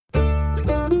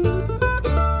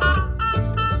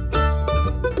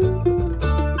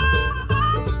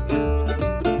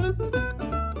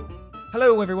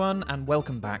Hello everyone, and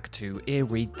welcome back to Ear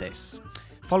Read This.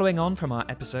 Following on from our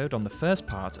episode on the first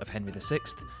part of Henry VI,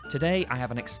 today I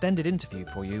have an extended interview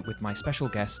for you with my special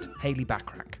guest, Hayley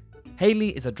Bachrach.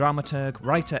 Hayley is a dramaturg,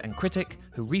 writer and critic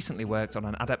who recently worked on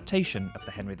an adaptation of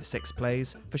the Henry VI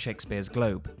plays for Shakespeare's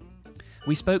Globe.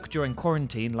 We spoke during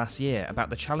quarantine last year about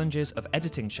the challenges of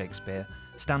editing Shakespeare,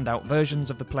 standout versions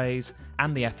of the plays,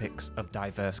 and the ethics of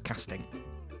diverse casting.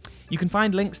 You can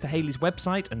find links to Hayley's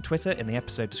website and Twitter in the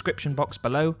episode description box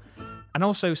below, and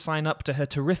also sign up to her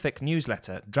terrific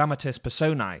newsletter, Dramatis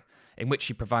Personae, in which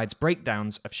she provides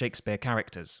breakdowns of Shakespeare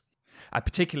characters. I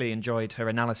particularly enjoyed her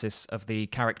analysis of the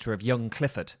character of young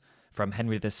Clifford from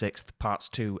Henry VI Parts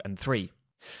 2 and 3.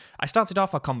 I started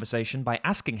off our conversation by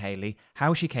asking Hayley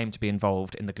how she came to be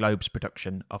involved in the Globe's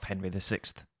production of Henry VI.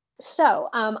 So,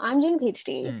 I'm doing a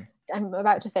PhD. I'm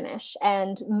about to finish,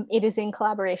 and it is in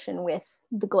collaboration with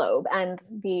the Globe, and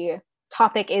the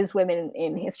topic is women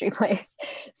in history plays.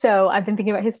 So I've been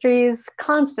thinking about histories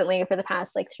constantly for the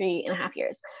past 3.5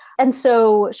 years. And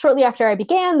so shortly after I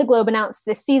began, the Globe announced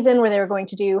this season where they were going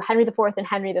to do Henry IV and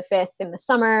Henry V in the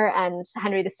summer and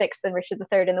Henry VI and Richard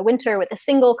III in the winter with a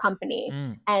single company.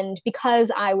 And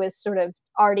because I was sort of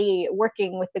already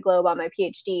working with the Globe on my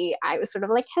PhD, I was sort of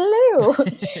like, hello.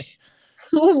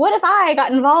 What if I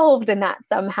got involved in that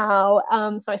somehow?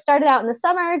 So I started out in the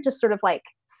summer, just sort of like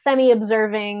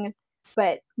semi-observing,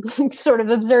 but sort of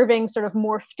observing sort of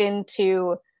morphed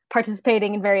into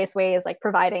participating in various ways, like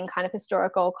providing kind of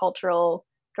historical, cultural,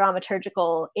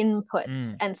 dramaturgical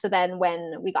inputs. And so then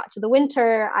when we got to the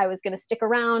winter, I was going to stick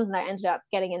around, and I ended up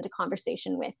getting into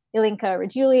conversation with Ilinka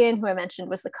Rajulian, who I mentioned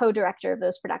was the co-director of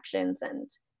those productions. And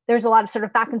there's a lot of sort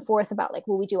of back and forth about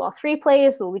will we do all three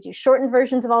plays? Will we do shortened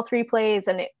versions of all three plays?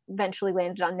 And it eventually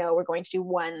landed on, no, we're going to do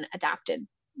one adapted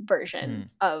version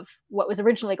of what was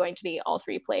originally going to be all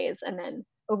three plays. And then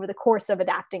over the course of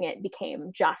adapting it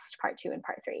became just part 2 and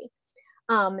part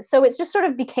 3. So it just sort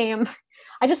of became,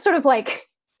 I just sort of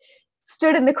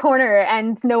stood in the corner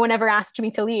and no one ever asked me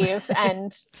to leave.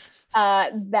 And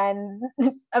then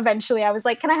eventually I was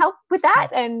like, can I help with that?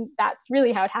 And that's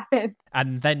really how it happened.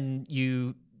 And then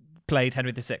you played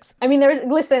Henry VI. I mean,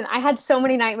 I had so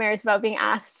many nightmares about being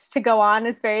asked to go on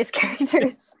as various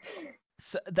characters.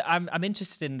 So I'm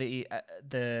interested in the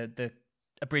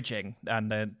abridging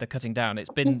and the cutting down. It's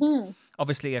been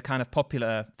obviously a kind of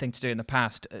popular thing to do in the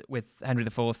past with Henry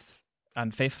IV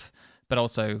and V, but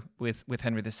also with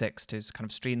Henry VI to kind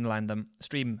of streamline them.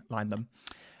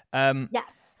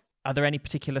 Yes. Are there any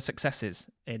particular successes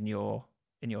in your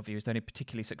view? Is there any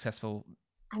particularly successful?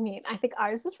 I mean, I think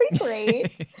ours is pretty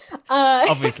great.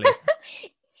 Obviously.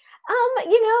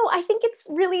 I think it's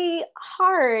really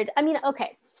hard. I mean,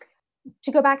 okay.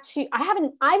 To go back to,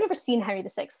 I've never seen Henry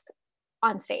VI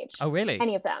on stage. Oh, really?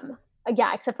 Any of them.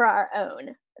 Yeah, except for our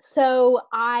own. So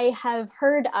I have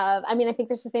heard of, I think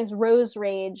there's the famous Rose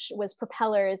Rage was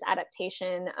Propeller's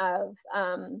adaptation of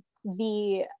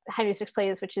the Henry VI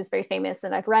plays, which is very famous,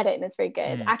 and I've read it and it's very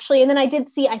good. Actually, and then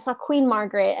I saw Queen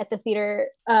Margaret at the theater,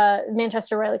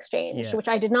 Manchester Royal Exchange, which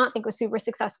I did not think was super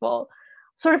successful,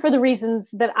 sort of for the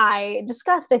reasons that I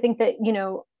discussed. I think that,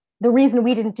 the reason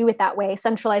we didn't do it that way,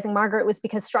 centralizing Margaret, was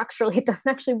because structurally it doesn't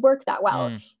actually work that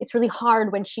well. It's really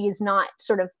hard when she is not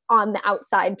sort of on the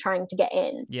outside trying to get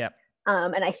in. Yeah.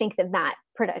 And I think that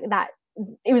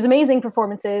it was amazing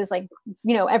performances,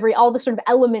 all the sort of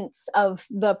elements of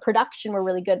the production were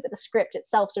really good, but the script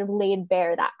itself sort of laid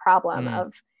bare that problem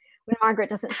of when Margaret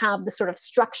doesn't have the sort of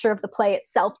structure of the play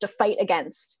itself to fight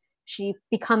against, she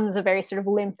becomes a very sort of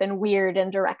limp and weird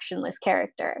and directionless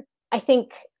character. I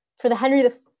think for the Henry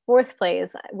IV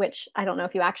plays, which I don't know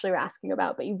if you actually were asking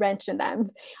about, but you mentioned them.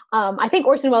 I think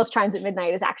Orson Welles' Chimes at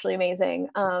Midnight is actually amazing.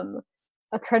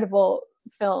 A credible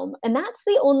film. And that's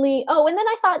the only, and then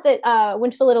I thought that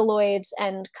when Phillida Lloyd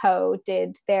and co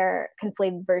did their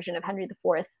conflated version of Henry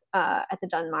IV at the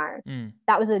Dunmar,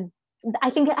 that was I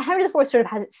think Henry IV sort of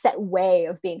has its set way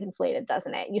of being conflated,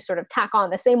 doesn't it? You sort of tack on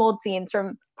the same old scenes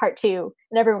from part 2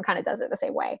 and everyone kind of does it the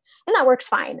same way. And that works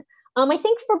fine. I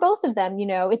think for both of them,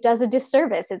 it does a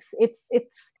disservice. It's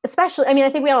especially,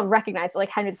 I think we all recognize that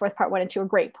Henry IV Part 1 and 2 are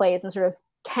great plays and sort of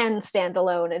can stand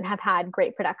alone and have had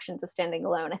great productions of standing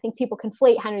alone. I think people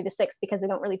conflate Henry VI because they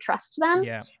don't really trust them.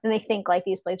 Yeah. And they think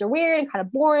these plays are weird and kind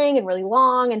of boring and really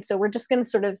long. And so we're just going to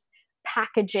sort of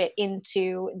package it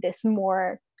into this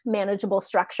more manageable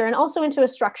structure, and also into a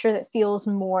structure that feels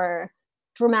more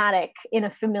dramatic in a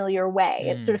familiar way.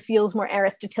 It sort of feels more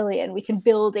Aristotelian. We can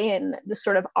build in the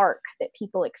sort of arc that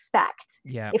people expect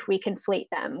if we conflate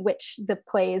them, which the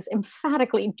plays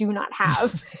emphatically do not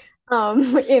have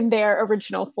in their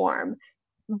original form.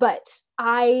 But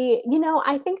I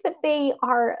think that they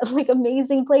are like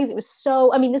amazing plays. It was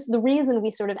so, I mean, this is the reason we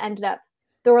sort of ended up,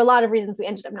 there were a lot of reasons we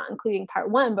ended up not including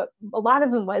part one, but a lot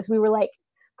of them was we were like,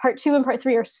 part two and part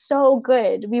three are so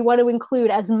good. We want to include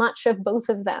as much of both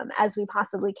of them as we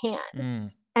possibly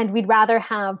can. And we'd rather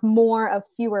have more of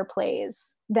fewer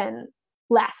plays than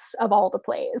less of all the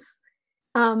plays.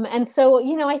 And so,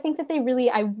 I think that they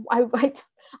really, I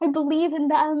believe in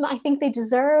them. I think they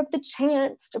deserve the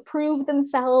chance to prove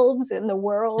themselves in the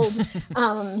world.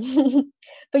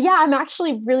 But yeah, I'm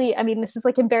actually really, I mean, this is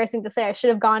like embarrassing to say. I should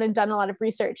have gone and done a lot of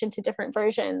research into different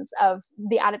versions of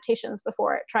the adaptations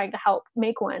before trying to help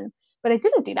make one, but I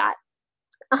didn't do that.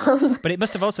 But it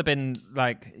must have also been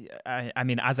like, I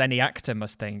mean, as any actor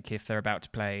must think, if they're about to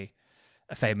play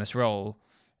a famous role,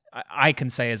 I can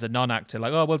say as a non-actor,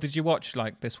 like, oh, well, did you watch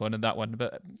like this one and that one?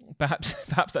 But perhaps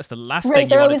that's the last thing you want to do. Right,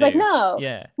 they're always like, no.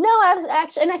 Yeah. No, I was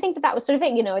actually, and I think that was sort of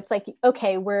it, it's like,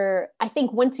 okay, I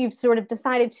think once you've sort of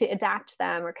decided to adapt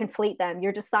them or conflate them,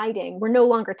 you're deciding we're no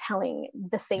longer telling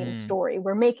the same story.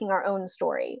 We're making our own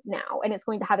story now, and it's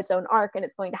going to have its own arc and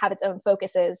it's going to have its own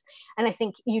focuses. And I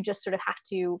think you just sort of have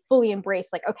to fully embrace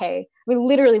like, okay, I mean,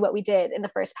 literally what we did in the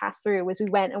first pass through was we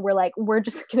went and we're like, we're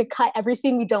just going to cut every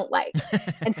scene we don't like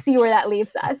and see where that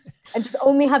leaves us and just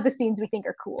only have the scenes we think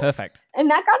are cool. Perfect. And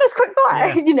that got us quite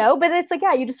far, but it's like,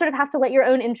 yeah, you just sort of have to let your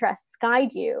own interests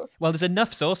guide you. Well, there's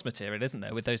enough source material, isn't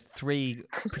there, with those 3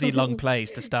 pretty long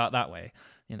plays to start that way,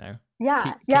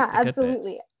 Yeah,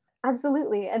 absolutely.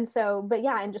 And so, but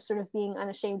yeah, and just sort of being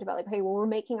unashamed about like, hey, well, we're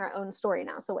making our own story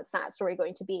now. So what's that story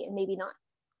going to be? And maybe not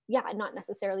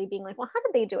necessarily being like, well, how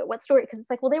did they do it? What story? Because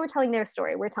it's like, well, they were telling their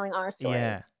story. We're telling our story.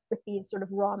 Yeah. With these sort of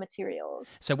raw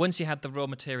materials. So once you had the raw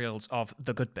materials of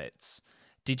the good bits,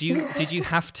 did you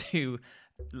have to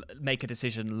make a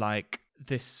decision like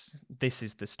this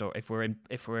is the story?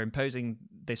 If we're imposing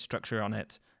this structure on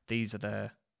it, these are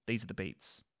the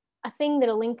beats. A thing that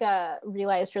Alinka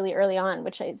realized really early on,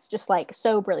 which is just like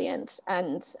so brilliant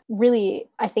and really,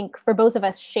 I think for both of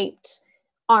us shaped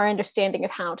our understanding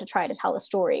of how to try to tell a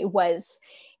story, was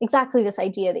exactly this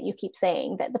idea that you keep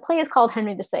saying, that the play is called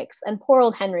Henry VI, and poor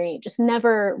old Henry just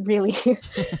never really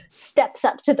steps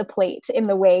up to the plate in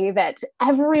the way that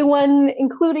everyone,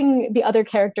 including the other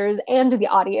characters and the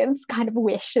audience, kind of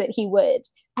wish that he would.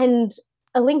 And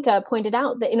Alinka pointed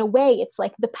out that in a way, it's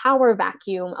like the power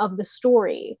vacuum of the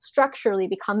story structurally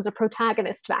becomes a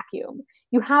protagonist vacuum.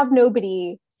 You have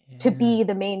nobody to be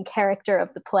the main character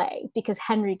of the play because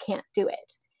Henry can't do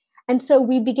it. And so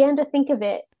we began to think of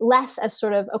it less as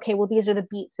sort of, okay, well, these are the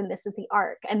beats and this is the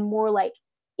arc, and more like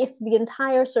if the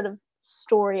entire sort of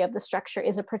story of the structure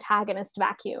is a protagonist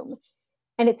vacuum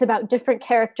and it's about different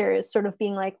characters sort of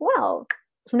being like, well,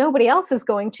 if nobody else is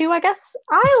going to, I guess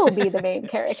I'll be the main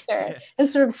character, and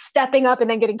sort of stepping up and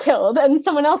then getting killed. And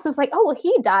someone else is like, oh, well,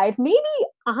 he died. Maybe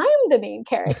I'm the main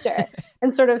character,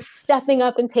 and sort of stepping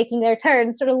up and taking their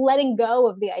turn, sort of letting go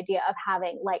of the idea of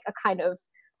having like a kind of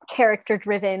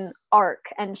character-driven arc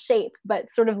and shape,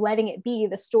 but sort of letting it be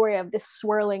the story of this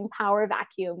swirling power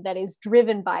vacuum that is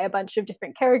driven by a bunch of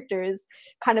different characters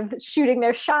kind of shooting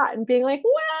their shot and being like,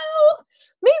 well,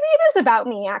 maybe it is about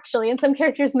me, actually. And some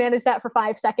characters manage that for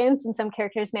 5 seconds, and some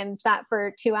characters manage that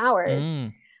for 2 hours.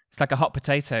 It's like a hot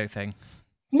potato thing.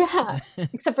 Yeah,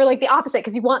 except for like the opposite,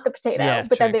 because you want the potato,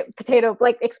 but then the potato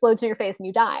like explodes in your face and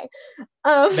you die.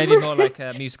 Maybe more like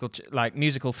a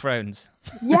musical Thrones.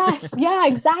 Yes, yeah,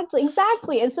 exactly.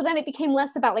 And so then it became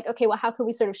less about like, okay, well, how can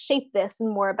we sort of shape this, and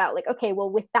more about like, okay, well,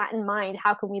 with that in mind,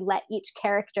 how can we let each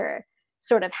character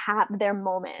sort of have their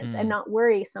moment and not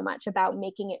worry so much about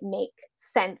making it make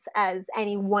sense as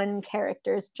any one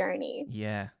character's journey.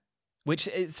 Yeah, which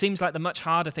it seems like the much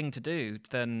harder thing to do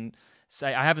than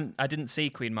say, I didn't see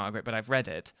Queen Margaret, but I've read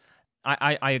it.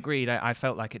 I agreed. I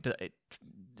felt like it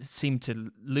seemed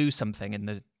to lose something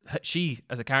in she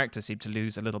as a character seemed to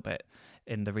lose a little bit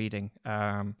in the reading,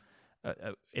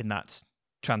 in that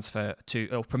transfer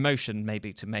or promotion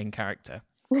maybe to main character.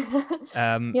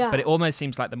 But it almost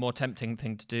seems like the more tempting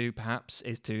thing to do perhaps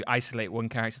is to isolate one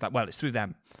character. Like, well, it's through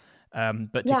them,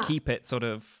 but to keep it sort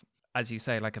of, as you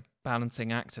say, like a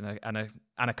balancing act and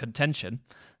a contention,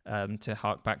 to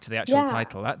hark back to the actual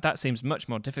title. That seems much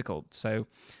more difficult. So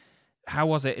how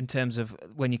was it in terms of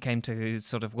when you came to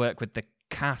sort of work with the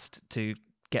cast to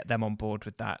get them on board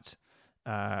with that?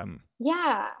 I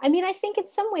mean, I think in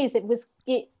some ways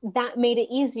that made it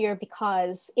easier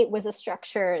because it was a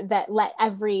structure that let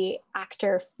every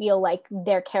actor feel like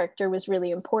their character was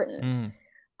really important.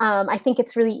 I think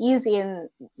it's really easy in,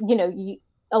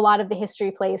 a lot of the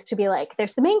history plays to be like,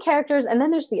 there's the main characters and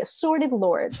then there's the assorted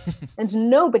lords and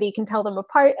nobody can tell them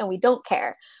apart and we don't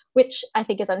care. which I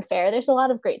think is unfair. There's a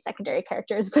lot of great secondary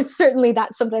characters, but certainly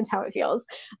that's sometimes how it feels.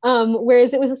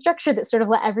 Whereas it was a structure that sort of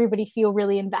let everybody feel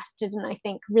really invested, and I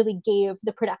think really gave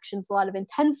the productions a lot of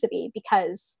intensity,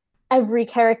 because every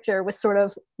character was sort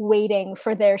of waiting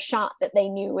for their shot that they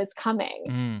knew was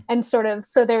coming. And sort of,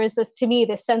 so there is this, to me,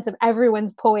 this sense of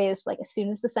everyone's poised, like as soon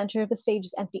as the center of the stage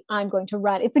is empty, I'm going to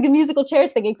run. It's like a musical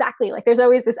chairs thing, exactly. Like there's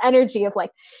always this energy of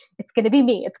like, it's going to be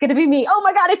me, it's going to be me, oh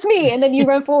my God, it's me. And then you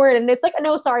run forward and it's like,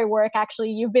 no, sorry, Warwick, actually,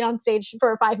 you've been on stage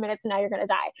for 5 minutes and now you're going to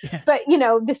die. Yeah. But you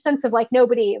know, this sense of like,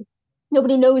 nobody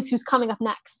knows who's coming up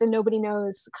next, and nobody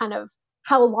knows kind of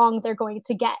how long they're going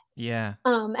to get. Yeah.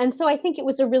 And so I think it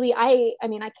was a really, I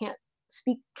mean, I can't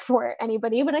speak for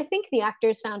anybody, but I think the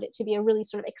actors found it to be a really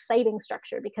sort of exciting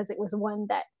structure, because it was one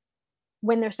that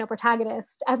when there's no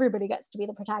protagonist, everybody gets to be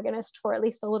the protagonist for at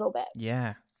least a little bit.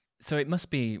 Yeah. So it must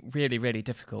be really, really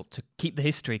difficult to keep the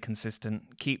history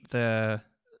consistent, keep the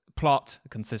plot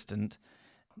consistent,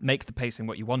 make the pacing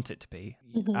what you want it to be.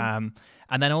 And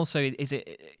then also, is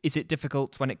it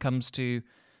difficult when it comes to,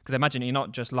 because I imagine you're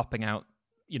not just lopping out,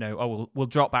 you know, oh, we'll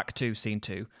drop back to scene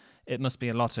 2. It must be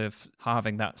a lot of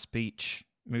halving that speech,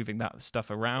 moving that stuff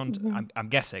around. I'm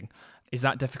guessing. Is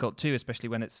that difficult too, especially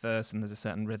when it's verse and there's a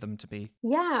certain rhythm to be?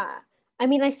 Yeah. I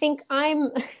mean, I think I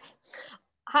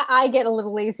get a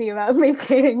little lazy about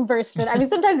maintaining verse fit. I mean,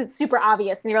 sometimes it's super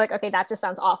obvious and you're like, okay, that just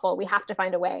sounds awful. We have to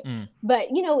find a way. But,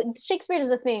 you know, Shakespeare does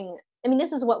a thing. I mean,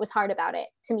 this is what was hard about it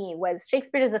to me, was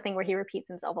Shakespeare does a thing where he repeats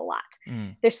himself a lot.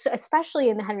 There's, especially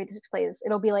in the Henry VI plays,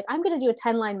 it'll be like, I'm going to do a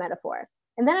 10-line metaphor.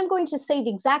 And then I'm going to say the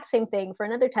exact same thing for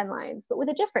another 10 lines, but with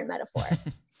a different metaphor,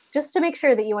 just to make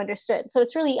sure that you understood. So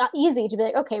it's really easy to be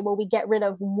like, okay, well, we get rid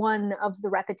of one of the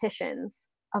repetitions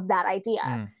of that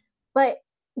idea. But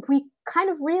we kind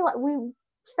of realized, we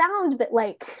found that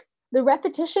like the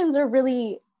repetitions are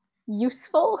really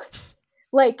useful.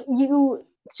 Like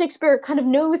Shakespeare kind of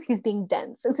knows he's being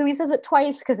dense. And so he says it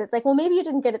twice, because it's like, well, maybe you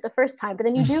didn't get it the first time, but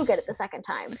then you do get it the second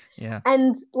time. Yeah.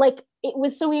 And like, it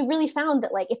was, so we really found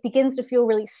that like, it begins to feel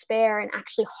really spare and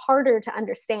actually harder to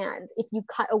understand if you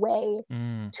cut away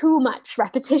too much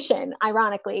repetition,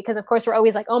 ironically, because of course we're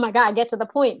always like, oh my God, get to the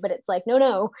point. But it's like,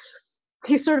 no,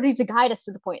 you sort of need to guide us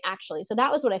to the point, actually. So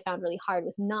that was what I found really hard,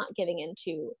 was not giving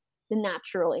into the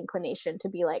natural inclination to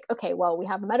be like, okay, well, we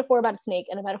have a metaphor about a snake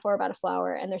and a metaphor about a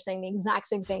flower, and they're saying the exact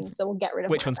same thing, so we'll get rid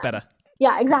of which one's better.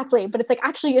 Yeah, exactly. But it's like,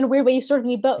 actually, in a weird way, you sort of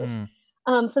need both.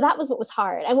 So that was what was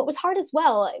hard. And what was hard as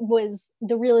well was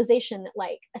the realization that,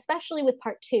 like, especially with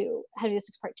part 2, Henry VI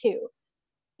part 2,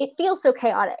 it feels so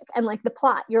chaotic. And like the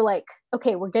plot, you're like,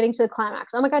 okay, we're getting to the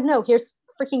climax. Oh my God, no, here's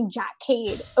freaking Jack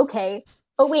Cade. Okay.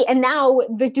 Oh wait, and now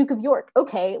the Duke of York.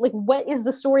 Okay, like what is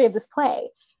the story of this play?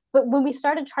 But when we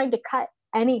started trying to cut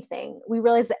anything, we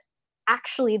realized that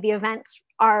actually the events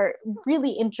are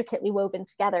really intricately woven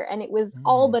together, and it was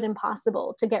all but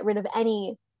impossible to get rid of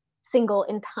any single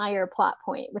entire plot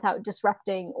point without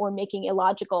disrupting or making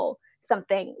illogical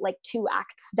something like 2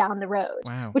 acts down the road.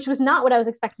 Wow. Which was not what I was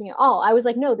expecting at all. I was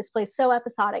like, no, this play's so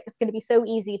episodic, it's going to be so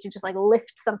easy to just like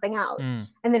lift something out. And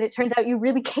then it turns out you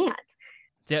really can't.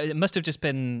 It must have just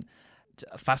been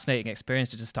a fascinating experience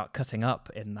to just start cutting up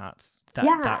in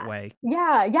that way.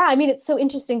 Yeah. I mean, it's so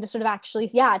interesting to sort of actually,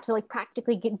 to like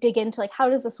practically dig into like, how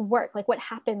does this work? Like what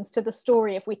happens to the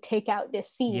story if we take out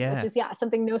this scene, which is,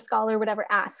 something no scholar would ever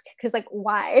ask. Because like,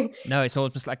 why? No, it's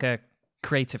almost like a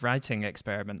creative writing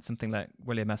experiment, something like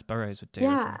William S. Burroughs would do.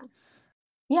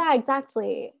 Yeah,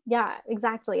 exactly.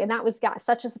 And that was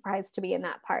such a surprise to me in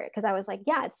that part, because I was like,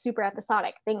 it's super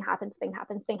episodic. Thing happens. And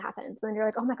then you're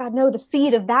like, oh my God, no, the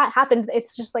seed of that happened.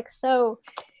 It's just like so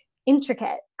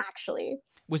intricate, actually.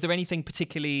 Was there anything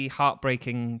particularly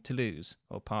heartbreaking to lose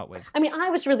or part with? I mean, I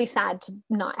was really sad to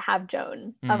not have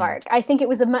Joan of Arc. I think it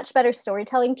was a much better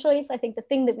storytelling choice. I think the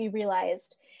thing that we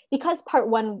realized, because part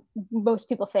 1, most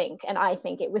people think, and I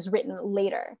think it was written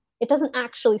later, it doesn't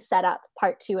actually set up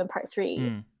part 2 and part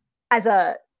 3 as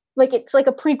a, like, it's like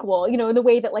a prequel, you know, in the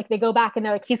way that like they go back and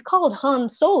they're like, he's called Han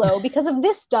Solo because of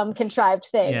this dumb contrived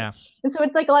thing. And so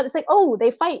it's like it's like, oh,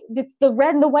 they fight, it's the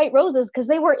red and the white roses because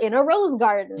they were in a rose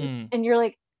garden. And you're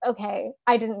like, okay,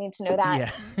 I didn't need to know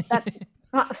that.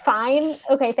 That's fine.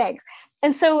 Okay, thanks.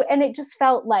 And it just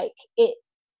felt like it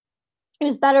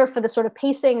was better for the sort of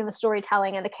pacing and the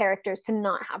storytelling and the characters to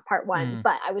not have part 1,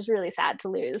 but I was really sad to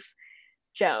lose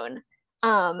Joan.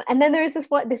 And then there's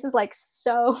this is like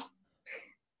so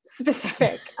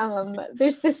specific.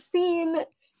 There's this scene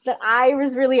that I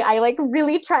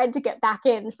really tried to get back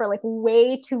in for like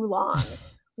way too long,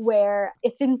 where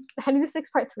it's in Henry VI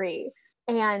part 3.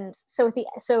 And so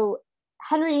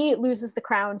Henry loses the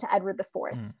crown to Edward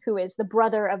IV, who is the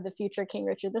brother of the future King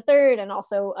Richard III and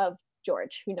also of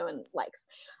George, who no one likes.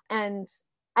 And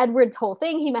Edward's whole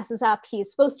thing, he messes up. He's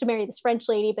supposed to marry this French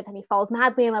lady, but then he falls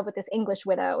madly in love with this English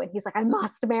widow. And he's like, I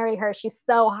must marry her. She's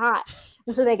so hot.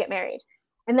 And so they get married.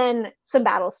 And then some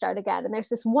battles start again. And there's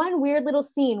this one weird little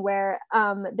scene where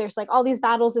there's like all these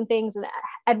battles and things. And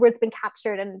Edward's been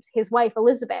captured and his wife,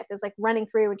 Elizabeth, is like running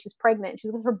through and she's pregnant.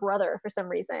 She's with her brother for some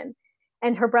reason.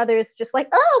 And her brother's just like,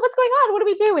 oh, what's going on? What do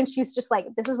we do? And she's just like,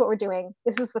 this is what we're doing.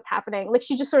 This is what's happening. Like,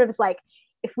 she just sort of is like,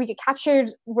 if we get captured,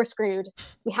 we're screwed.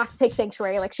 We have to take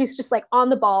sanctuary. Like, she's just like on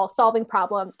the ball, solving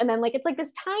problems. And then like, it's like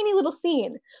this tiny little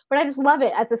scene, but I just love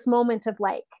it as this moment of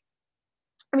like,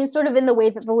 I mean, sort of in the way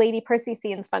that the Lady Percy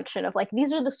scenes function of like,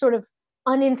 these are the sort of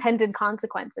unintended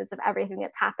consequences of everything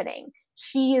that's happening.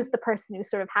 She is the person who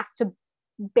sort of has to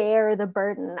bear the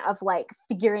burden of like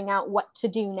figuring out what to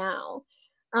do now.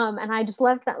 And I just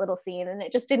loved that little scene, and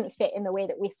it just didn't fit in the way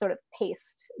that we sort of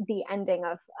paced the ending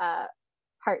of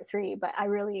part 3, but I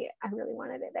really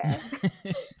wanted it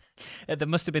there. There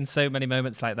must have been so many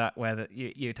moments like that where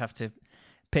you'd have to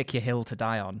pick your hill to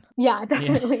die on. Yeah,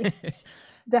 definitely. Yeah.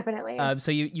 Definitely.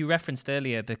 So you referenced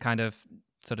earlier the kind of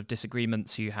sort of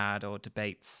disagreements you had or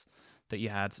debates that you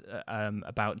had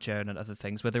about Joan and other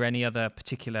things. Were there any other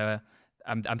particular,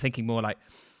 I'm thinking more like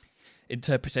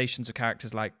interpretations of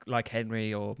characters like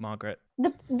Henry or Margaret?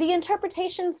 The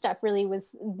interpretation stuff really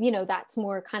was, that's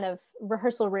more kind of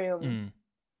rehearsal room.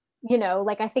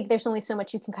 Like, I think there's only so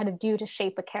much you can kind of do to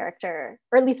shape a character,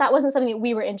 or at least that wasn't something that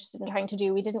we were interested in trying to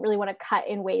do. We didn't really want to cut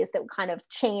in ways that would kind of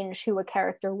change who a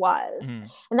character was.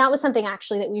 And that was something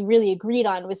actually that we really agreed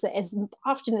on, was that as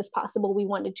often as possible, we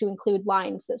wanted to include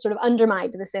lines that sort of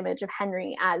undermined this image of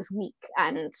Henry as weak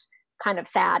and kind of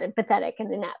sad and pathetic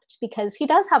and inept, because he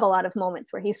does have a lot of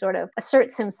moments where he sort of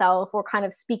asserts himself or kind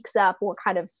of speaks up or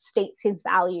kind of states his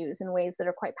values in ways that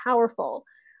are quite powerful.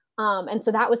 And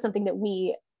so that was something that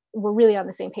we were really on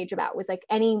the same page about, was like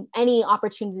any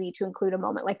opportunity to include a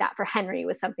moment like that for Henry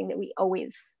was something that we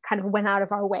always kind of went out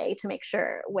of our way to make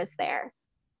sure was there.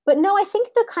 But no, I think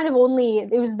the kind of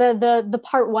it was the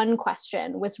part 1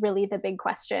 question was really the big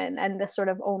question and the sort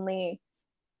of only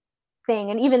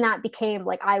thing. And even that became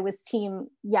like, I was team,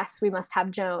 yes, we must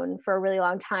have Joan for a really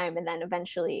long time. And then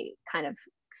eventually kind of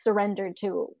surrendered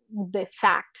to the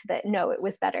fact that no, it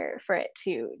was better for it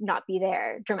to not be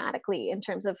there dramatically, in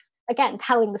terms of, again,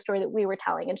 telling the story that we were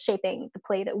telling and shaping the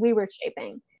play that we were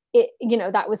shaping. It,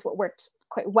 that was what worked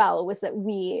quite well, was that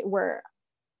we were,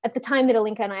 at the time that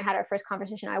Alinka and I had our first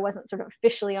conversation, I wasn't sort of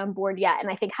officially on board yet. And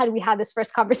I think had we had this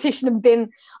first conversation and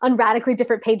been on radically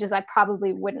different pages, I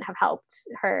probably wouldn't have helped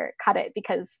her cut it,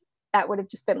 because that would have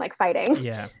just been like fighting.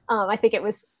 Yeah. I think it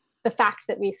was the fact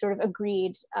that we sort of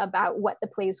agreed about what the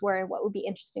plays were and what would be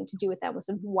interesting to do with them was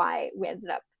why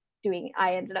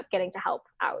I ended up getting to help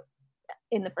out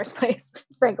in the first place,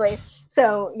 frankly.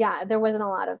 So yeah, there wasn't a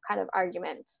lot of kind of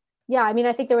argument. Yeah, I mean,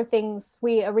 I think there were things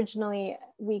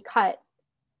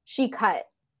she cut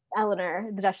Eleanor,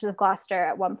 the Duchess of Gloucester,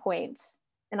 at one point,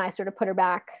 and I sort of put her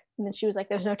back, and then she was like,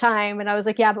 there's no time, and I was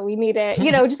like, yeah, but we need it,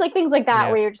 just like things like that.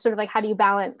 Yeah. Where you're just sort of like, how do you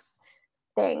balance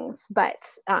things? But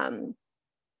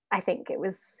I think it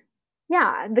was,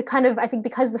 I think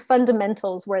because the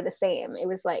fundamentals were the same, it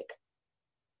was like,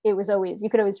 we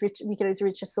could always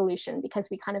reach a solution, because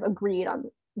we kind of agreed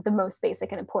on the most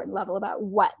basic and important level about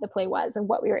what the play was and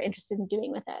what we were interested in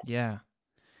doing with it. Yeah.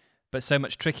 But so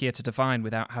much trickier to define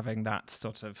without having that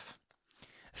sort of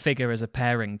figure as a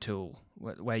pairing tool,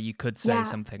 where you could say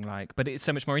something like, but it's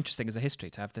so much more interesting as a history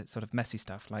to have the sort of messy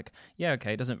stuff like,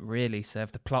 it doesn't really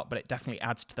serve the plot, but it definitely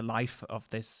adds to the life of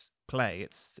this play.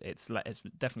 It's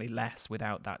definitely less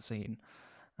without that scene.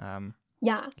 You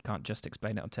can't just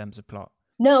explain it in terms of plot.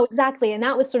 No, exactly. And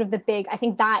that was sort of the big, I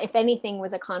think that, if anything,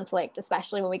 was a conflict,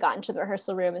 especially when we got into the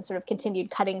rehearsal room and sort of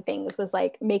continued cutting things, was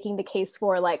like making the case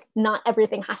for like, not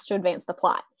everything has to advance the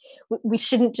plot. We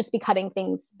shouldn't just be cutting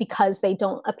things because they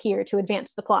don't appear to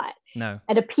advance the plot. No.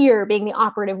 And appear being the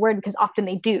operative word, because often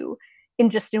they do,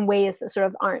 in ways that sort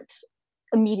of aren't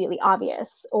immediately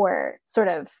obvious, or sort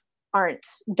of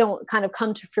don't kind of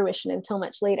come to fruition until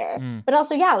much later. But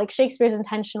also, like Shakespeare's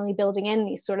intentionally building in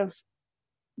these sort of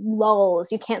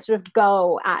lulls. You can't sort of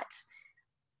go at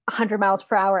 100 miles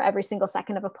per hour every single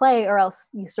second of a play, or else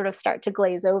you sort of start to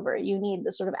glaze over. You need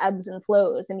the sort of ebbs and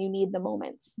flows, and you need the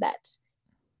moments that,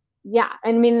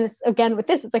 I mean, again, with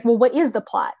this, it's like, well, what is the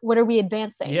plot? What are we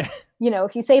advancing? Yeah.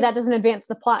 If you say that doesn't advance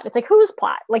the plot, it's like, whose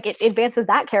plot? Like, it advances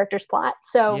that character's plot.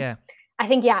 So I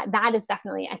think, that is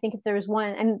definitely, I think if there was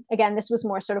one, and again, this was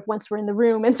more sort of once we're in the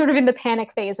room and sort of in the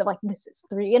panic phase of like, this is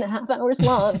 3.5 hours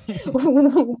long.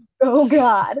 Oh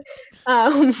God.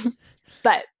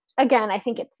 But again, I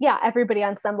think it's, everybody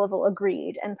on some level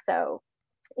agreed. And so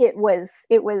it was,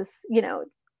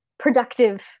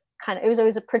 productive it was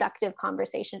always a productive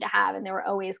conversation to have. And there were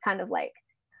always kind of like,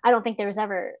 I don't think there was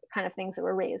ever kind of things that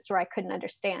were raised where I couldn't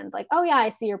understand, like, oh yeah, I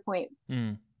see your point.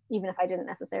 Even if I didn't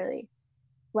necessarily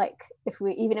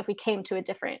even if we came to a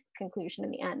different conclusion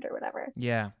in the end or whatever.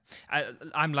 Yeah.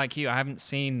 I'm like you. I haven't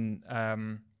seen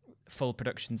full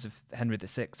productions of Henry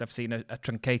VI. I've seen a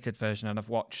truncated version, and I've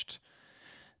watched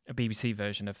a BBC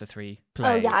version of the 3 plays.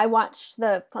 Oh yeah, I watched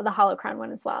the Hollow Crown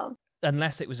one as well.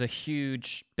 Unless it was a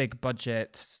huge, big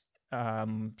budget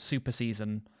super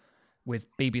season with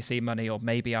BBC money or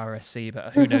maybe RSC,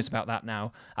 but who knows about that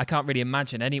now. I can't really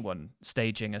imagine anyone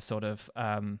staging a sort of...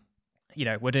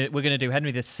 we're going to do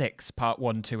Henry VI, part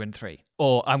 1, 2, and 3,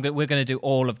 or we're going to do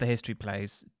all of the history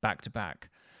plays back to back.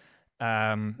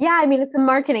 Yeah, I mean, it's a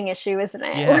marketing issue, isn't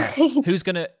it? Yeah.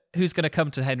 who's gonna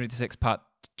come to Henry VI part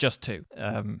just 2?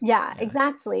 Yeah,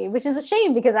 exactly. Which is a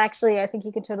shame, because actually, I think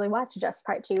you could totally watch just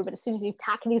part 2. But as soon as you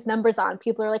tack these numbers on,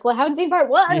 people are like, "Well, I haven't seen part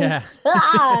 1."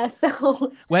 Yeah.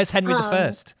 So where's Henry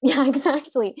I? Yeah,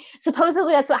 exactly.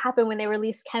 Supposedly, that's what happened when they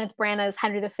released Kenneth Branagh's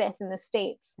Henry V in the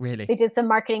States. Really? They did some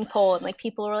marketing poll, and like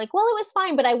people were like, "Well, it was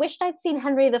fine, but I wished I'd seen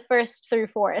Henry I through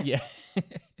 4th." Yeah.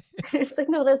 It's like,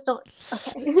 no, those don't.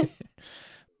 Okay.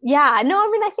 Yeah, no, I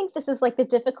mean, I think this is like the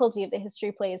difficulty of the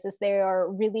history plays, is they are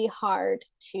really hard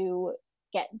to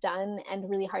get done and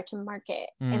really hard to market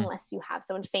unless you have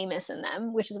someone famous in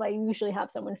them, which is why you usually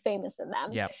have someone famous in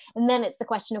them. Yeah. And then it's the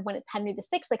question of when it's Henry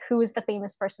VI, like, who is the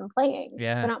famous person playing?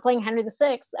 Yeah. They're not playing Henry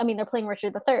VI. I mean, they're playing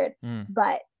Richard III,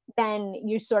 but then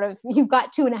you've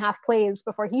got 2.5 plays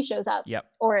before he shows up,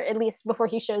 or at least before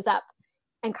he shows up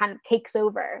and kind of takes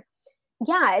over.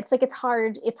 Yeah, it's like, it's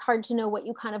hard to know what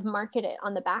you kind of market it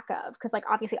on the back of, because like,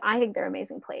 obviously I think they're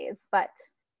amazing plays, but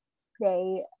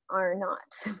they are not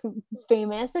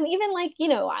famous. And even like,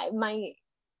 my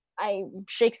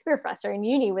Shakespeare professor in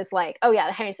uni was like, oh yeah,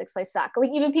 the Henry VI plays suck.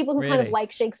 Like, even people who kind of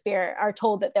like Shakespeare are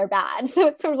told that they're bad. So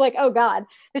it's sort of like, oh God,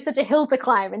 there's such a hill to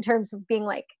climb in terms of being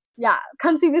like, yeah,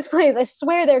 come see these plays, I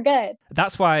swear they're good.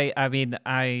 That's why, I mean,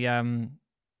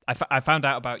 I found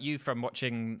out about you from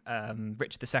watching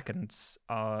Richard II's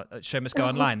Show Must Go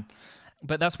Online.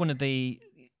 But that's one of the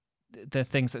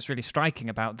things that's really striking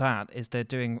about that, is they're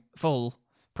doing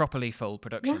properly full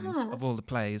productions of all the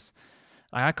plays.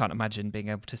 I can't imagine being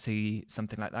able to see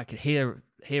something like that. I could hear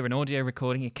an audio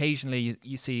recording. Occasionally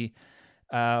you see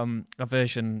a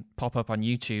version pop up on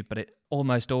YouTube, but it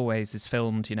almost always is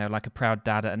filmed, like a proud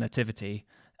dad at a nativity.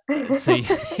 So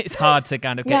it's hard to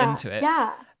kind of get into it.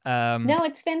 Yeah. No,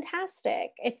 it's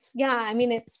fantastic.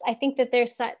 I think that they're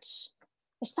such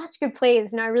good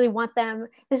plays. I really want them.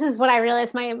 This is what I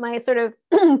realized my sort of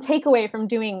takeaway from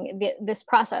doing this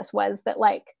process was that,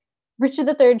 like, Richard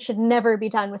III should never be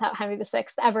done without Henry VI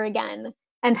ever again.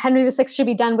 And Henry VI should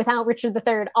be done without Richard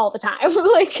III all the time.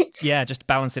 Like, yeah, just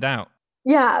balance it out.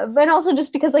 Yeah, but also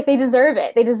just because, like, they deserve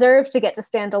it. They deserve to get to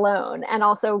stand alone. And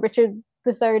also Richard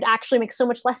III actually makes so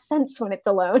much less sense when it's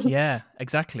alone. Yeah,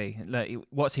 exactly. Like,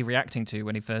 what's he reacting to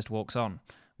when he first walks on?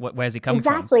 Where's he come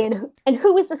from? Exactly. And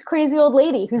who is this crazy old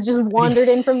lady who's just wandered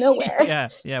in from nowhere?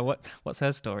 Yeah. What's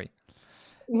her story?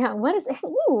 Yeah, what is it?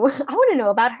 Ooh, I want to know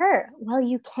about her. Well,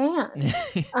 you can.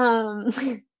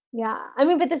 Yeah. I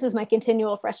mean, but this is my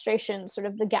continual frustration, sort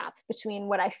of the gap between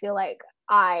what I feel like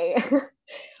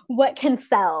what can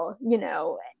sell,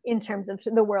 in terms of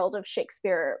the world of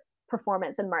Shakespeare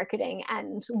performance and marketing,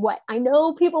 and what I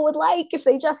know people would like if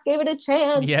they just gave it a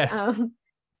chance.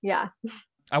 Yeah.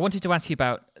 I wanted to ask you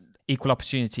about equal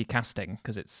opportunity casting,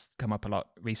 because it's come up a lot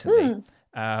recently.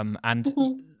 And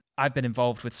I've been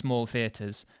involved with small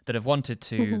theatres that have wanted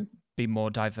to be more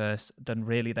diverse than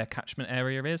really their catchment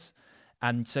area is.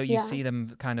 And so you see them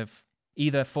kind of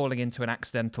either falling into an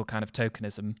accidental kind of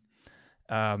tokenism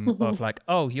of like,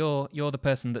 oh, you're the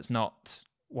person that's not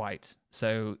white,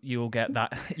 so you'll get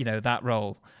that, that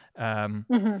role,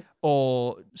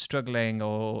 or struggling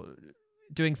or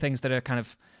doing things that are kind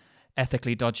of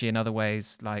ethically dodgy in other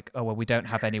ways, like, oh, well, we don't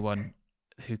have anyone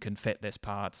who can fit this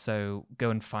part, so go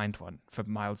and find one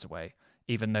from miles away,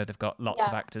 even though they've got lots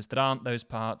of actors that aren't those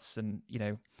parts, and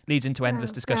leads into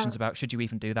endless discussions about should you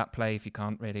even do that play if you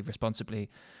can't really responsibly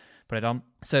put it on.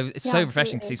 So it's so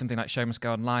refreshing to see something like Show Must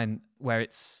Go Online, where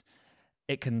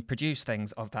it can produce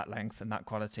things of that length and that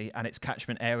quality, and its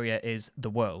catchment area is the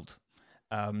world.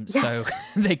 So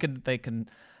they can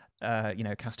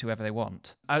cast whoever they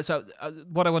want. So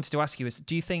what I wanted to ask you is,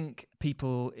 do you think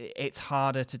it's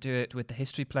harder to do it with the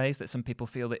history plays, that some people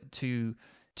feel that too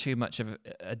much of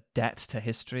a debt to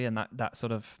history, and that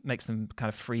sort of makes them kind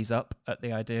of freeze up at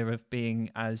the idea of being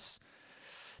as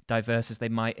diverse as they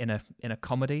might in a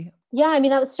comedy? Yeah, I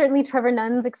mean, that was certainly Trevor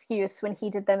Nunn's excuse when he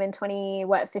did them in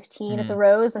 15 at the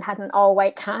Rose and had an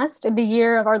all-white cast in the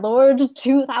year of our Lord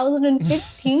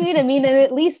 2015. I mean, and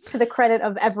at least to the credit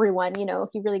of everyone, you know,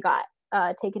 he really got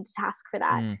taken to task for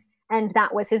that. And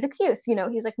that was his excuse. You know,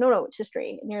 he's like, no, it's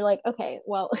history. And you're like, okay,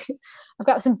 well, I've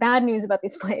got some bad news about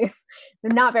these plays.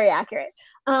 They're not very accurate.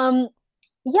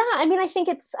 Yeah, I mean, I think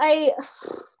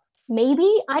maybe,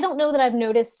 I don't know that I've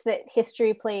noticed that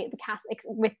history play the cast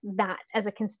with that as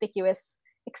a conspicuous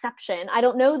exception. I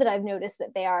don't know that I've noticed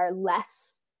that they are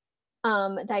less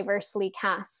diversely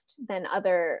cast than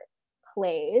other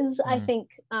plays. I think,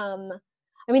 I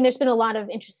mean, there's been a lot of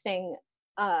interesting,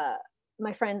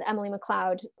 my friend Emily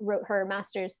McLeod wrote her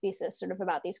master's thesis sort of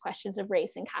about these questions of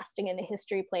race and casting in the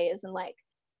history plays, and like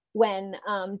when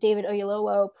David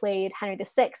Oyelowo played Henry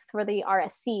VI for the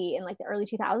RSC in like the early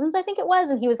 2000s, I think it was.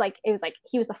 And he was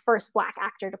the first Black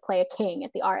actor to play a king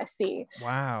at the RSC.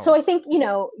 Wow. So I think, you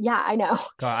know, yeah, I know.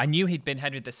 God, I knew he'd been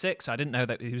Henry VI. I didn't know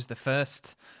that he was the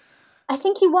first. I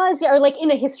think he was, yeah, or like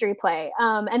in a history play.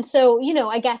 And so, you know,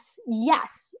 I guess,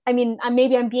 yes. I mean,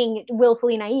 maybe I'm being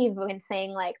willfully naive in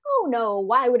saying like, oh no,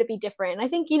 why would it be different? I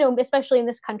think, you know, especially in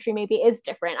this country, maybe it is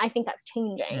different. I think that's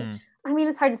changing. I mean,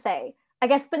 it's hard to say, I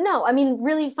guess, but no, I mean,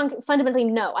 really fundamentally,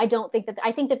 no, I don't think that.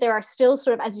 I think that there are still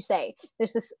sort of, as you say,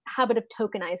 there's this habit of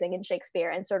tokenizing in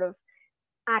Shakespeare, and sort of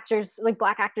actors, like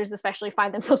Black actors especially,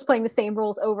 find themselves playing the same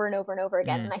roles over and over and over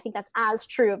again. And I think that's as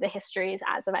true of the histories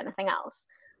as of anything else.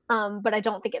 But I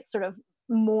don't think it's sort of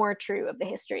more true of the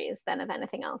histories than of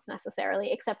anything else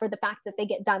necessarily, except for the fact that they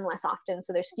get done less often.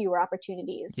 So there's fewer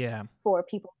opportunities for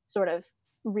people to sort of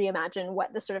reimagine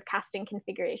what the sort of casting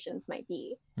configurations might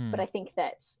be. But I think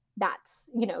that's,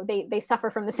 you know, they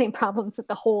suffer from the same problems that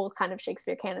the whole kind of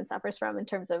Shakespeare canon suffers from, in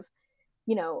terms of,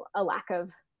 you know, a lack of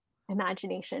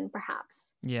imagination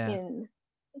perhaps in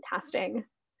casting.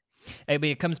 I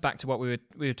mean, it comes back to what we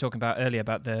were talking about earlier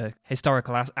about the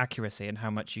historical accuracy and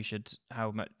how much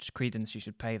credence you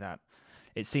should pay that.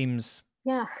 It seems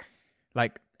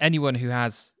like anyone who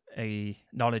has a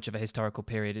knowledge of a historical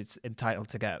period is entitled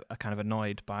to get a kind of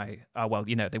annoyed by, oh, well,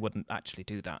 you know, they wouldn't actually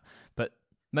do that. But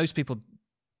most people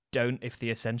don't if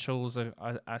the essentials are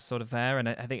sort of there. And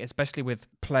I think especially with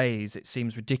plays, it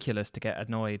seems ridiculous to get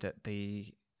annoyed at the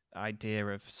idea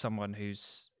of someone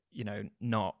who's, you know,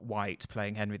 not white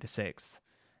playing Henry VI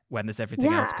when there's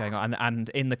everything else going on. And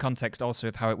in the context also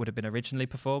of how it would have been originally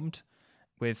performed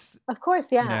with, of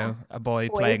course, you know, a boy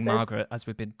playing Margaret, as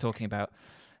we've been talking about.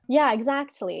 Yeah,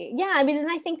 exactly. Yeah, I mean,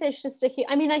 and I think there's just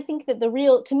I mean, I think that the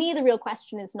real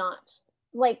question is not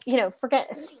like, you know,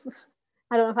 forget,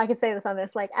 I don't know if I could say this on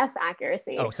this, like, F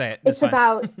accuracy. Oh, say it. It's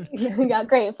about, yeah,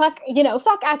 great. Fuck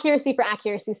accuracy for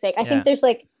accuracy's sake. I think there's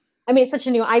like, I mean, it's such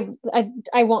a new,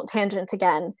 I won't tangent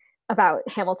again about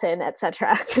Hamilton,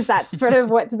 etc., because that's sort of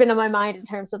what's been on my mind in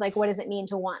terms of like, what does it mean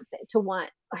to want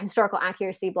historical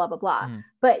accuracy, blah, blah, blah.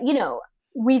 But, you know,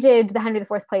 we did the Henry IV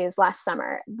plays last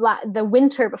summer. The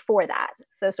winter before that,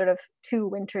 so sort of 2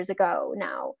 winters ago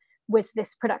now, was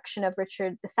this production of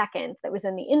Richard II that was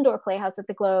in the Indoor Playhouse at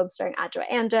the Globe, starring Adjoa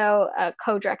Andoh,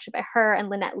 co-directed by her and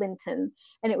Lynette Linton.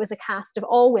 And it was a cast of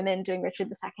all women doing Richard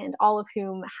II, all of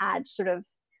whom had sort of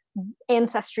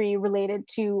ancestry related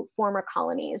to former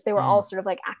colonies. They were all sort of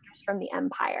like actors from the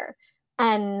empire.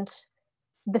 And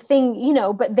the thing, you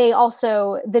know, but they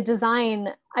also, the design,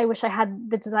 I wish I had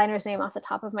the designer's name off the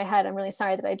top of my head, I'm really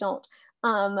sorry that I don't,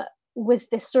 was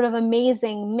this sort of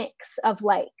amazing mix of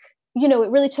like, you know, it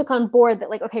really took on board that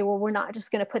like, okay, well, we're not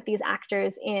just going to put these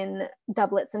actors in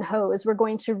doublets and hose. We're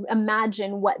going to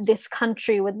imagine what this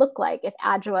country would look like if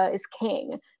Adjoa is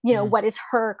king. You know, what is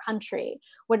her country?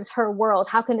 What is her world?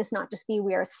 How can this not just be,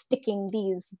 we are sticking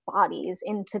these bodies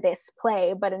into this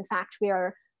play, but in fact, we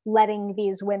are letting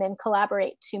these women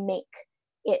collaborate to make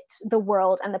it the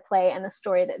world and the play and the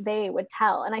story that they would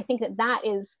tell. And I think that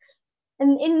is,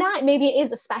 and in that, maybe it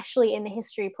is, especially in the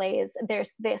history plays,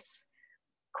 there's this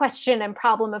question and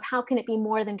problem of how can it be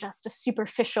more than just a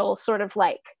superficial sort of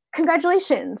like,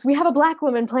 congratulations, we have a Black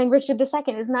woman playing Richard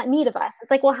II, isn't that neat of us? It's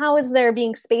like, well, how is there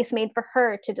being space made for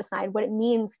her to decide what it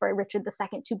means for Richard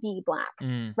II to be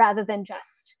Black, rather than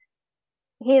just,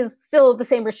 he's still the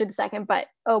same Richard II, but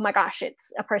oh my gosh,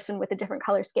 it's a person with a different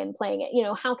color skin playing it. You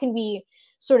know, how can we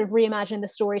sort of reimagine the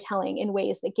storytelling in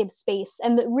ways that give space,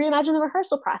 and reimagine the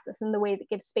rehearsal process in the way that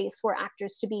gives space for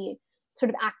actors to be sort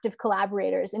of active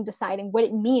collaborators in deciding what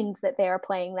it means that they are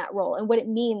playing that role, and what it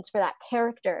means for that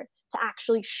character to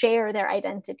actually share their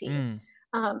identity.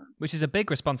 Which is a big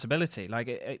responsibility. Like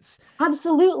it's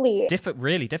absolutely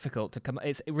really difficult to come.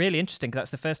 It's really interesting because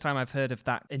that's the first time I've heard of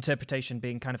that interpretation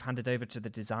being kind of handed over to the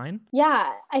design.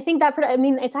 Yeah, I think that. I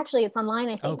mean, it's online.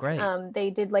 I think. Oh, great. They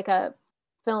did like a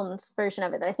filmed version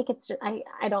of it. I think it's just I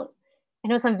don't. I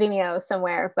know it's on Vimeo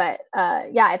somewhere, but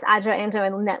yeah, it's Adjo Anjo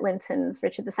and Lynette Linton's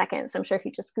Richard II. So I'm sure if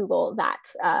you just Google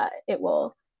that, it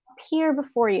will appear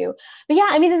before you. But yeah,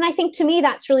 I mean, and I think to me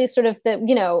that's really sort of the,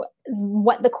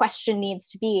 what the question needs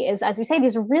to be is, as you say,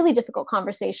 these are really difficult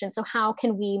conversations. So how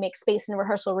can we make space in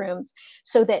rehearsal rooms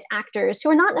so that actors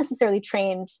who are not necessarily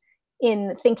trained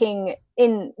in thinking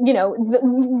in,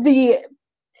 the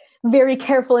very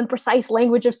careful and precise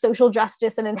language of social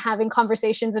justice and in having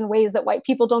conversations in ways that white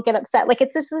people don't get upset. Like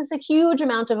it's just this a huge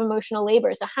amount of emotional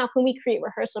labor. So how can we create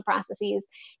rehearsal processes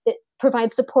that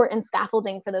provide support and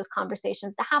scaffolding for those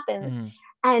conversations to happen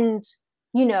and,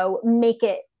 make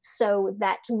it so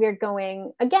that we're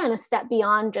going, again, a step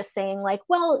beyond just saying like,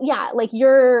 well, yeah, like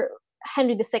you're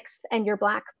Henry VI and you're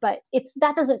Black, but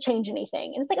that doesn't change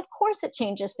anything. And it's like, of course it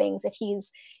changes things if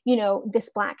he's,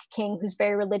 this Black king who's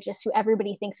very religious, who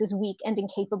everybody thinks is weak and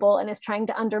incapable and is trying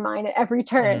to undermine at every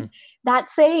turn.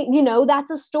 That's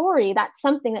a story. That's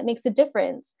something that makes a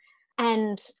difference.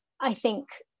 And I think,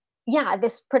 yeah,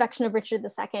 this production of Richard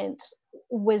II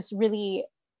was really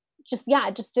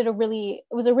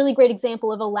it was a really great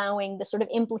example of allowing the sort of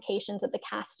implications of the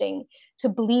casting to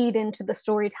bleed into the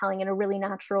storytelling in a really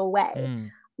natural way.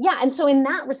 Yeah, and so in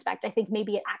that respect, I think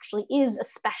maybe it actually is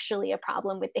especially a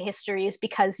problem with the histories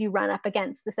because you run up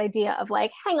against this idea of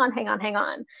like, hang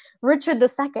on. Richard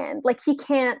II, like he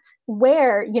can't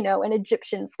wear, an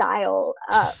Egyptian style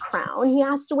crown. He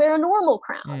has to wear a normal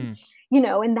crown.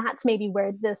 And that's maybe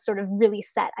where the sort of really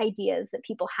set ideas that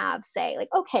people have say like,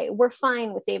 okay, we're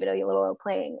fine with David Oyelowo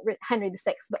playing Henry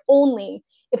VI, but only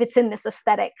if it's in this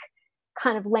aesthetic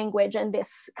kind of language and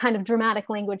this kind of dramatic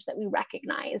language that we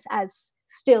recognize as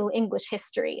still English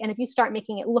history. And if you start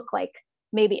making it look like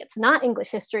maybe it's not English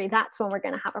history, that's when we're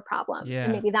going to have a problem. Yeah.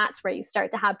 And maybe that's where you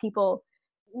start to have people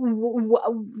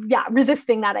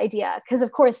resisting that idea. Because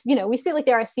of course, we see like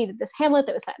there are seed of this Hamlet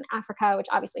that was set in Africa, which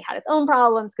obviously had its own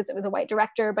problems because it was a white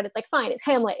director, but it's like, fine, it's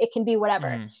Hamlet, it can be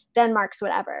whatever. Denmark's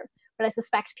whatever. But I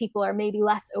suspect people are maybe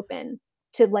less open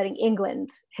to letting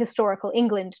historical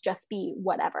England just be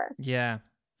whatever. Yeah.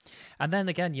 And then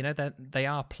again, they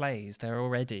are plays, they're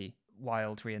already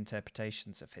wild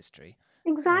reinterpretations of history.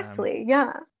 Exactly.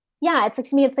 Yeah, it's like,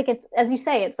 to me, it's like, it's, as you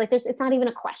say, it's like it's not even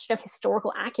a question of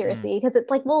historical accuracy because it's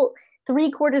like, well,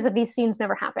 3/4 of these scenes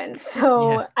never happened.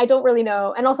 So I don't really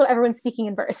know. And also everyone's speaking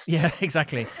in verse. Yeah,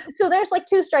 exactly. So there's like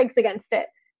 2 strikes against it.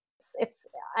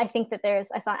 I think that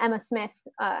I saw Emma Smith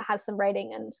has some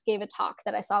writing and gave a talk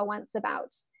that I saw once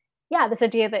about, this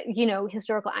idea that,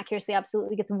 historical accuracy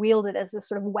absolutely gets wielded as this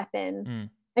sort of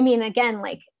weapon. I mean, again,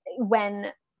 like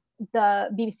when the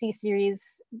BBC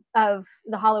series of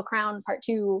The Hollow Crown Part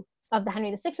 2 of the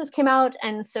Henry VI's came out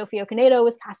and Sophie Okonedo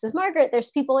was cast as Margaret, there's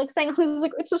people like saying,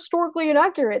 it's historically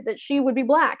inaccurate that she would be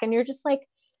Black. And you're just like,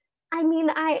 I mean,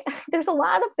 there's a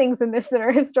lot of things in this that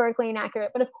are historically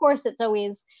inaccurate, but of course it's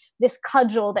always this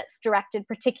cudgel that's directed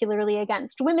particularly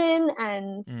against women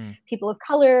and people of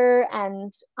color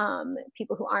and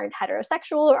people who aren't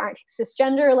heterosexual or aren't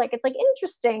cisgender. Like, it's like,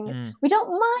 interesting. We don't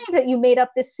mind that you made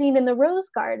up this scene in the Rose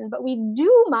Garden, but we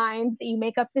do mind that you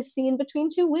make up this scene between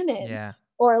 2 women. Yeah.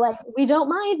 Or like, we don't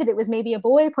mind that it was maybe a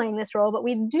boy playing this role, but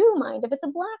we do mind if it's a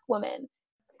Black woman.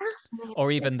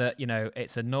 Or even that,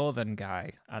 it's a northern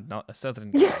guy and not a southern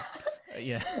guy.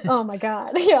 Yeah. Oh my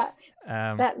God. Yeah.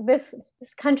 That this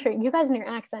country, you guys and your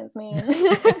accents, man.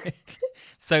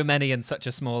 So many in such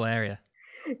a small area.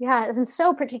 Yeah, and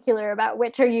so particular about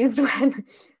which are used when.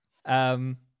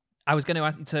 I was going to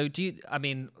ask, so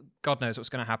God knows what's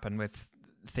going to happen with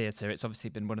theatre. It's obviously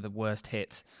been one of the worst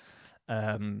hit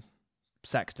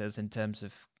sectors in terms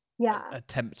of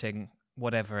attempting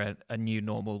whatever a new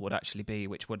normal would actually be,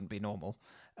 which wouldn't be normal.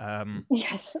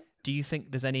 Yes. Do you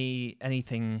think there's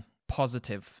anything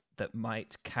positive that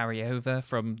might carry over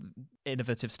from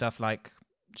innovative stuff like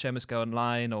Show Must Go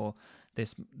Online or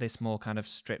this more kind of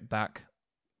stripped back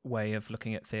way of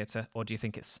looking at theatre? Or do you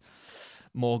think it's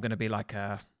more going to be like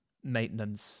a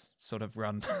maintenance sort of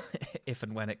run if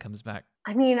and when it comes back?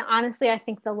 I mean, honestly, I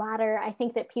think the latter. I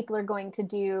think that people are going to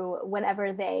do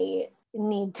whatever they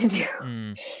need to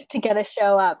do to get a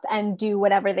show up and do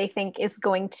whatever they think is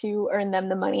going to earn them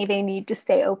the money they need to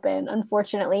stay open,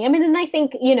 unfortunately. I mean, and I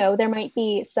think, there might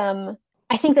be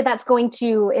I think that that's going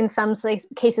to, in some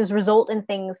cases, result in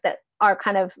things that are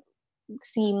kind of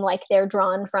seem like they're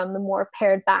drawn from the more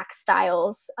pared back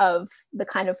styles of the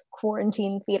kind of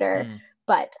quarantine theater.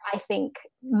 But I think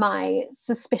my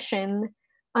suspicion,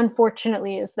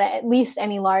 unfortunately, is that at least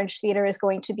any large theater is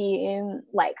going to be in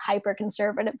like hyper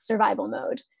conservative survival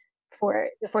mode for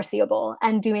the foreseeable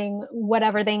and doing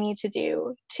whatever they need to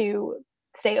do to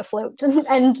stay afloat.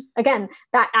 And again,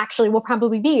 that actually will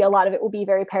probably be, a lot of it will be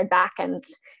very pared back and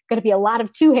going to be a lot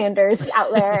of two-handers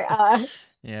out there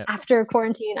after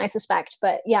quarantine, I suspect.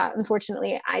 But yeah,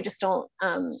 unfortunately, I just don't,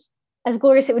 as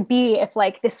glorious it would be if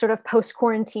like this sort of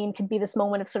post-quarantine could be this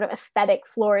moment of sort of aesthetic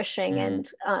flourishing and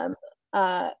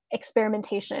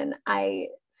experimentation, I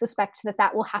suspect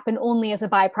that will happen only as a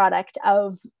byproduct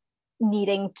of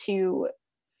needing to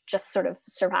just sort of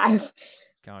survive.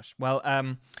 Gosh. Well,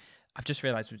 I've just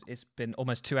realized it's been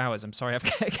almost 2 hours. I'm sorry I've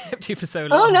kept you for so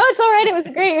long. Oh, no, it's all right. It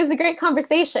was a great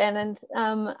conversation. And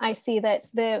I see that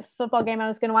the football game I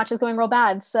was going to watch is going real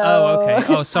bad. So okay.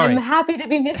 Oh, sorry. I'm happy to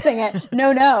be missing it.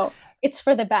 No, it's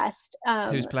for the best.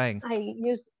 Who's playing?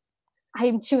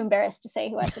 I'm too embarrassed to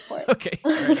say who I support. Okay.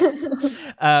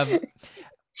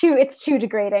 It's too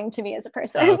degrading to me as a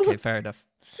person. Okay, fair enough.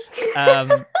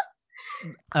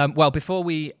 Well, before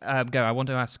we go, I want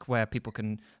to ask where people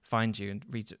can find you and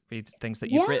read things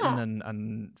that you've written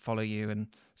and follow you and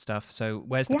stuff. So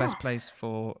where's the best place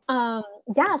for... So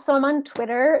I'm on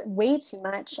Twitter way too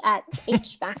much at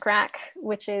hbackrack,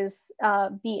 which is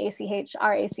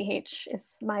BACHRACH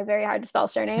is my very hard to spell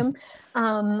surname.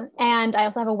 And I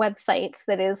also have a website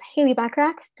that is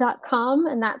haleybackrack.com,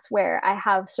 and that's where I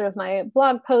have sort of my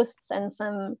blog posts and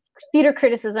some theater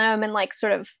criticism and like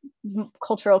sort of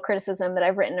cultural criticism that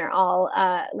I've written are all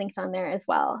linked on there as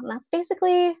well. And that's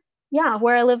basically,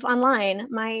 where I live online.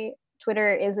 My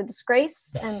Twitter is a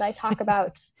disgrace, and I talk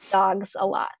about dogs a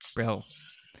lot. Brill.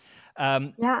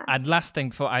 And last thing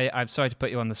before I'm sorry to put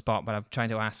you on the spot, but I'm trying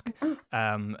to ask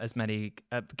as many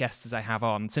guests as I have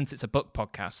on, since it's a book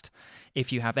podcast,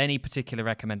 if you have any particular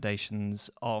recommendations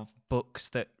of books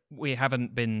that we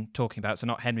haven't been talking about, so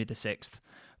not Henry VI,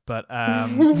 but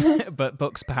but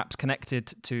books perhaps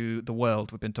connected to the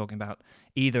world we've been talking about,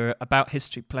 either about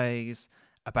history plays,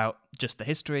 about just the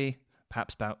history,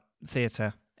 perhaps about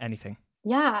theatre, anything.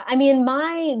 Yeah, I mean,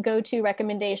 my go-to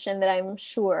recommendation that I'm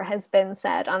sure has been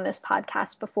said on this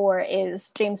podcast before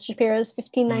is James Shapiro's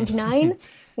 1599,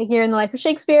 A Year in the Life of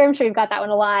Shakespeare. I'm sure you've got that one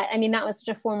a lot. I mean, that was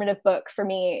such a formative book for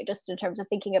me, just in terms of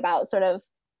thinking about sort of,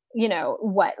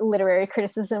 what literary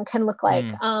criticism can look like.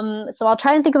 So I'll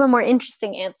try and think of a more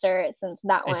interesting answer, since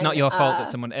that one... It's not your fault that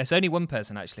it's only one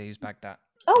person actually who's bagged that.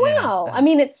 Oh, wow. I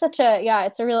mean, it's such a,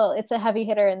 it's a heavy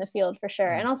hitter in the field for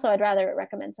sure. And also I'd rather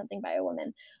recommend something by a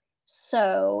woman.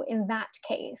 So in that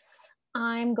case,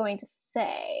 I'm going to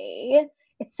say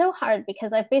it's so hard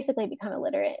because I've basically become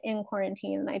illiterate in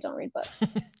quarantine and I don't read books.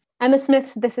 Emma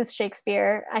Smith's This Is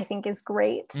Shakespeare, I think, is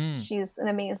great. She's an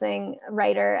amazing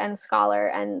writer and scholar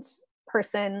and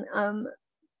person.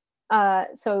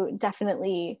 So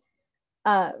definitely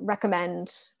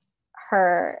recommend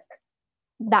her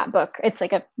that book. It's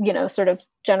like a, sort of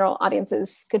general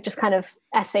audiences, just kind of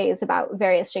essays about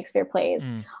various Shakespeare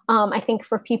plays. I think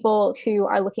for people who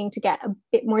are looking to get a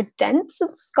bit more dense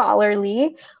and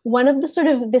scholarly, one of the sort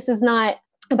of, this is not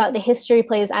about the history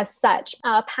plays as such,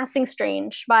 Passing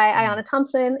Strange by Ayanna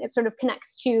Thompson. It sort of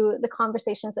connects to the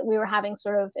conversations that we were having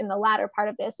sort of in the latter part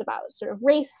of this about sort of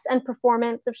race and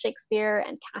performance of Shakespeare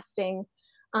and casting.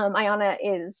 Ayanna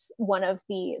is one of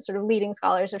the sort of leading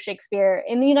scholars of Shakespeare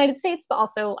in the United States, but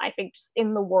also I think just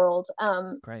in the world.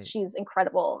 She's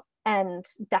incredible and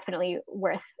definitely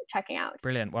worth checking out.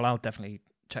 Brilliant. Well, I'll definitely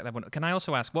check that one. Can I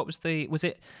also ask, was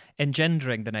it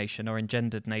Engendering the Nation or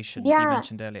Engendered Nation you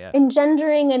mentioned earlier?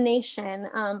 Engendering a Nation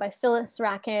by Phyllis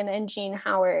Racken and Jean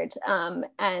Howard.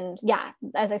 And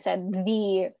as I said,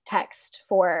 the text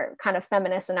for kind of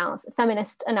feminist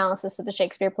analysis of the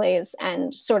Shakespeare plays,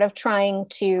 and sort of trying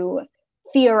to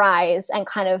theorize and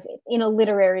kind of in a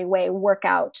literary way work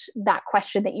out that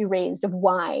question that you raised of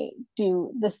why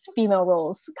do the female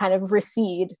roles kind of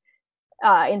recede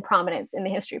in prominence in the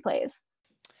history plays.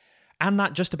 And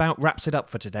that just about wraps it up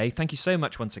for today. Thank you so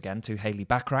much once again to Haley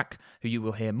Backrack, who you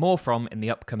will hear more from in the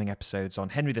upcoming episodes on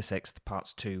Henry VI,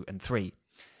 Parts 2 and 3.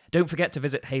 Don't forget to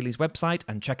visit Haley's website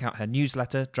and check out her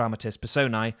newsletter, Dramatis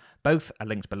Personae. Both are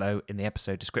linked below in the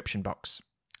episode description box.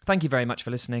 Thank you very much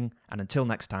for listening, and until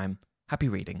next time, happy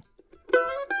reading.